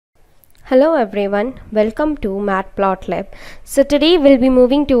Hello everyone, welcome to Matplotlib. So today we'll be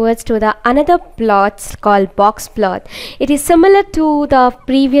moving towards to the another plots called box plot. It is similar to the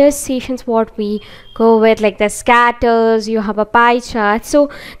previous sessions what we go with, like the scatters, you have a pie chart.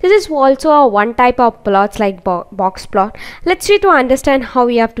 So this is also a one type of plots like box plot. Let's try to understand how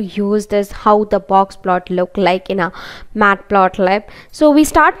we have to use this, how the box plot look like in a Matplotlib. So we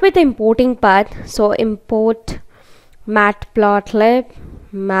start with the importing part. So import Matplotlib,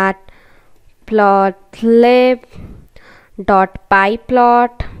 matplotlib dot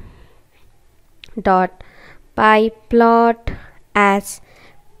pyplot as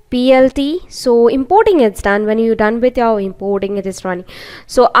plt. So importing is done. When you're done with your importing, it is running.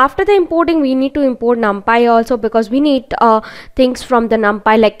 So after the importing, we need to import numpy also, because we need things from the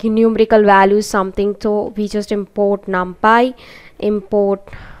numpy like numerical values something. So we just import numpy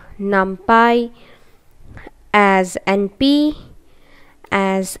as np.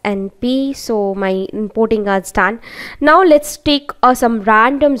 So my importing is done. Now let's take some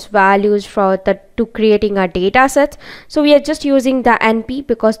randoms values for to creating a data set. So we are just using the np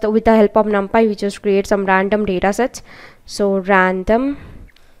because with the help of numpy we just create some random data sets. So random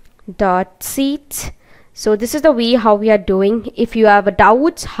dot seeds. So this is the way how we are doing. If you have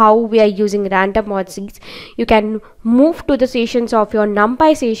doubts how we are using random or seeds, you can move to the sessions of your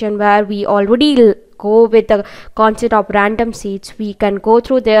numpy session where we already go with the concept of random seeds. We can go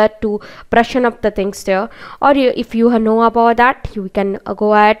through there to freshen up the things there, or if you know about that, you can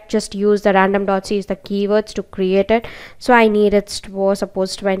go ahead, just use the random.c the keywords to create it. So I need it was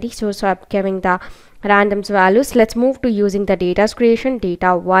suppose 20, so I'm giving the randoms values. Let's move to using the data creation.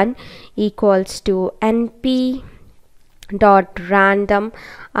 Data 1 equals to np dot random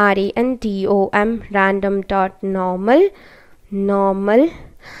random dot normal,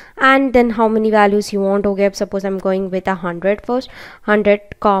 and then how many values you want to give. Suppose I'm going with 100 first,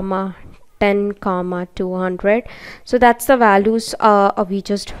 100 comma 10 comma 200. So that's the values we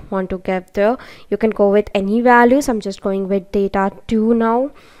just want to give there. You can go with any values. I'm just going with data 2 now.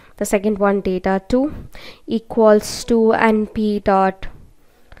 The second one, data 2 equals to np dot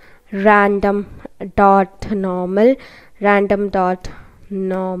random dot normal,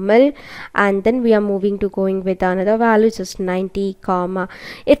 and then we are moving to going with another value, just 90 comma,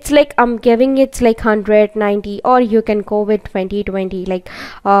 it's like I'm giving it's like 190, or you can go with 20 like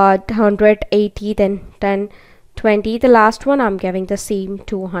 180, then 10 20. The last one I'm giving the same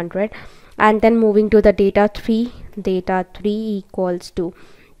 200, and then moving to the data 3 equals to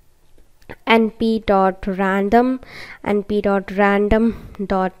np dot random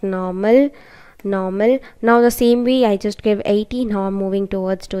dot normal. Now the same way I just give 80. Now I'm moving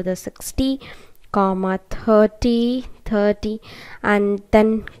towards to the 60 comma 30, and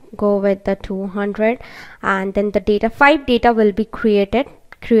then go with the 200, and then the data 5 data will be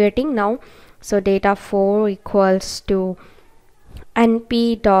creating now. So data 4 equals to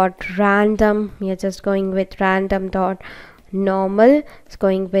np dot random, we are just going with random dot normal. It's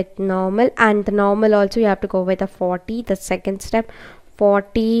going with normal, and the normal also you have to go with a 40, the second step,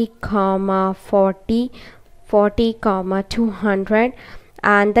 40 comma 200,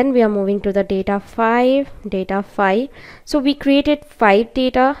 and then we are moving to the data 5. So we created 5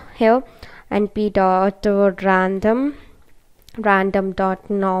 data here. np dot random dot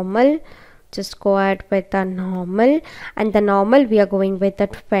normal, just go ahead with the normal, and the normal we are going with the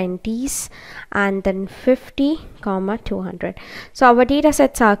 20s, and then 50 comma 200. So our data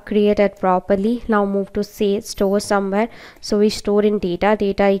sets are created properly. Now move to say store somewhere. So we store in data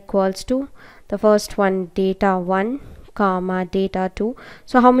equals to the first one, data 1 comma data 2.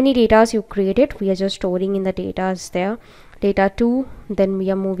 So how many datas you created, we are just storing in the datas there. Data 2, then we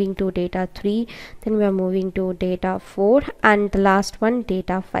are moving to data 3, then we are moving to data 4, and the last one,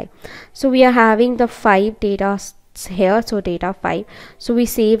 data 5. So we are having the 5 data here. So data 5, so we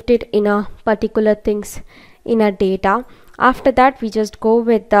saved it in a particular things in a data. After that we just go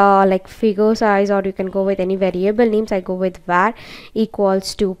with the like figure size, or you can go with any variable names. I go with var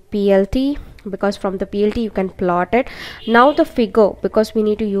equals to plt, because from the plt you can plot it. Now the figure, because we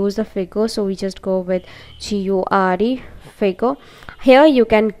need to use the figure, so we just go with GURE figure. Here you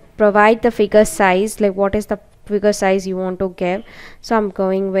can provide the figure size, like what is the figure size you want to give. So I'm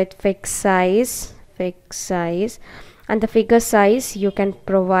going with fixed size, and the figure size you can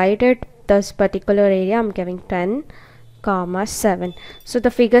provide it this particular area. I'm giving 10 comma 7. So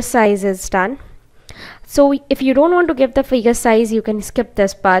the figure size is done. So if you don't want to give the figure size, you can skip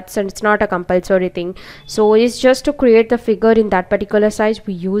this part, so it's not a compulsory thing. So it's just to create the figure in that particular size,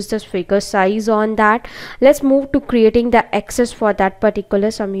 we use this figure size on that. Let's move to creating the axis for that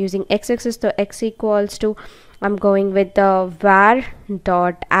particular. So I'm using x-axis, so x equals to I'm going with the var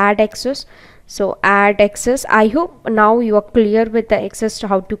dot add access. So add access. I hope now you are clear with the access to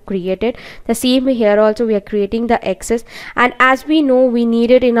how to create it. The same here also we are creating the access, and as we know we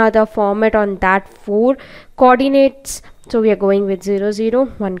need it in other format on that 4 coordinates. So we are going with 0 0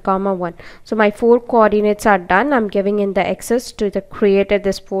 1 comma 1. So my 4 coordinates are done. I'm giving in the access to the created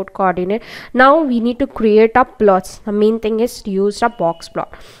this 4 coordinate. Now we need to create a plots. The main thing is to use a box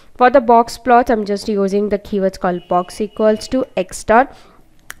plot. For the box plots, I'm just using the keywords called box equals to x dot,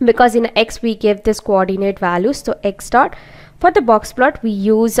 because in x we give this coordinate values. So x dot, for the box plot we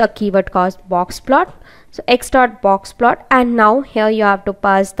use a keyword called box plot. So x dot box plot, and now here you have to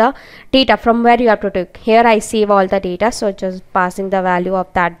pass the data from where you have to take. Here I save all the data, so just passing the value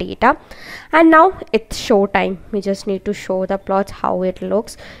of that data. And now it's show time. We just need to show the plots how it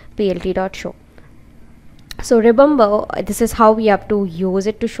looks. plt dot show. So remember, this is how we have to use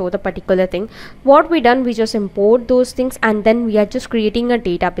it to show the particular thing. What we done, we just import those things and then we are just creating a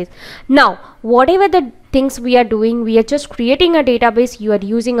database. Now whatever the things we are doing, we are just creating a database, you are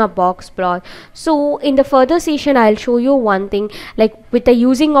using a box plot. So in the further session I'll show you one thing, like with the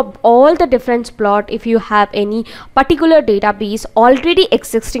using of all the different plot, if you have any particular database, already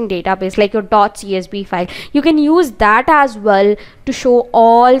existing database like your .csv file, you can use that as well to show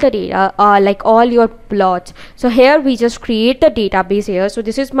all the data, like all your plots. So here we just create the database here. So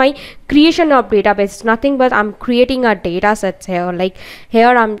this is my creation of database. It's nothing but I'm creating a data sets here. Like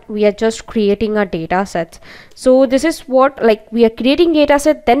here we are just creating a data set. So this is what, like we are creating data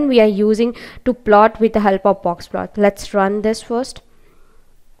set, then we are using to plot with the help of box plot. Let's run this first.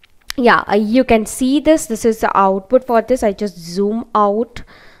 Yeah, you can see this is the output for this. I just zoom out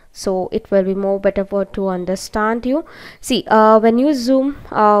so it will be more better for to understand you. See, when you zoom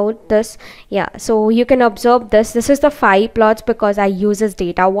out this, yeah, so you can observe this is the 5 plots because I uses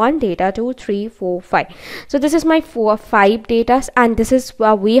data 1, data 2, 3, 4, 5. So this is my 5 data, and this is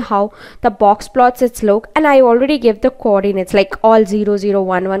way how the box plots its look. And I already gave the coordinates, like all 0 0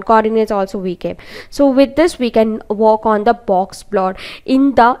 1 1 coordinates also we gave. So with this we can work on the box plot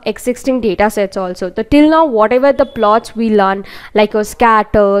in the existing data sets also. The till now whatever the plots we learn, like your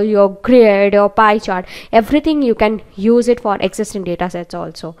scatter, your grid, your pie chart, everything you can use it for existing data sets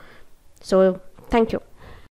also. So thank you.